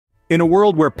In a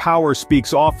world where power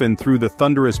speaks often through the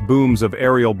thunderous booms of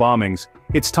aerial bombings,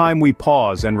 it's time we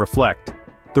pause and reflect.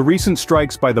 The recent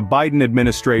strikes by the Biden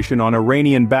administration on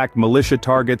Iranian-backed militia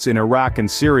targets in Iraq and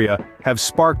Syria have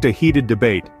sparked a heated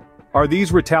debate. Are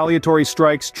these retaliatory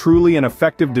strikes truly an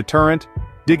effective deterrent?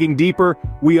 Digging deeper,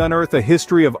 we unearth a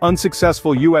history of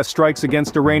unsuccessful U.S. strikes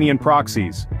against Iranian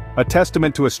proxies, a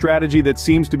testament to a strategy that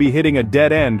seems to be hitting a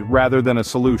dead end rather than a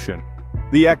solution.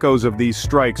 The echoes of these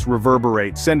strikes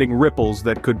reverberate, sending ripples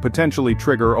that could potentially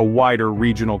trigger a wider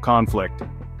regional conflict.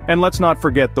 And let's not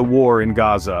forget the war in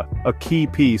Gaza, a key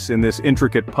piece in this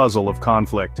intricate puzzle of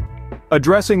conflict.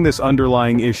 Addressing this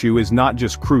underlying issue is not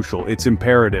just crucial, it's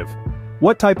imperative.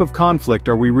 What type of conflict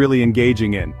are we really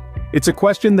engaging in? It's a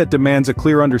question that demands a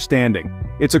clear understanding.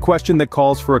 It's a question that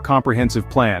calls for a comprehensive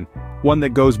plan, one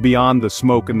that goes beyond the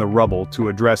smoke and the rubble to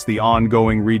address the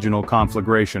ongoing regional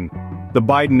conflagration. The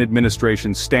Biden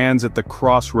administration stands at the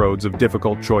crossroads of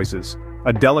difficult choices.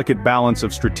 A delicate balance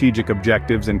of strategic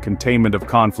objectives and containment of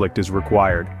conflict is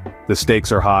required. The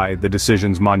stakes are high, the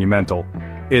decisions monumental.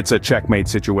 It's a checkmate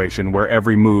situation where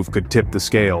every move could tip the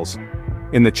scales.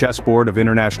 In the chessboard of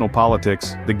international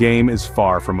politics, the game is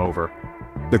far from over.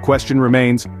 The question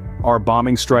remains, are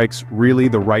bombing strikes really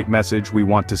the right message we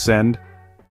want to send?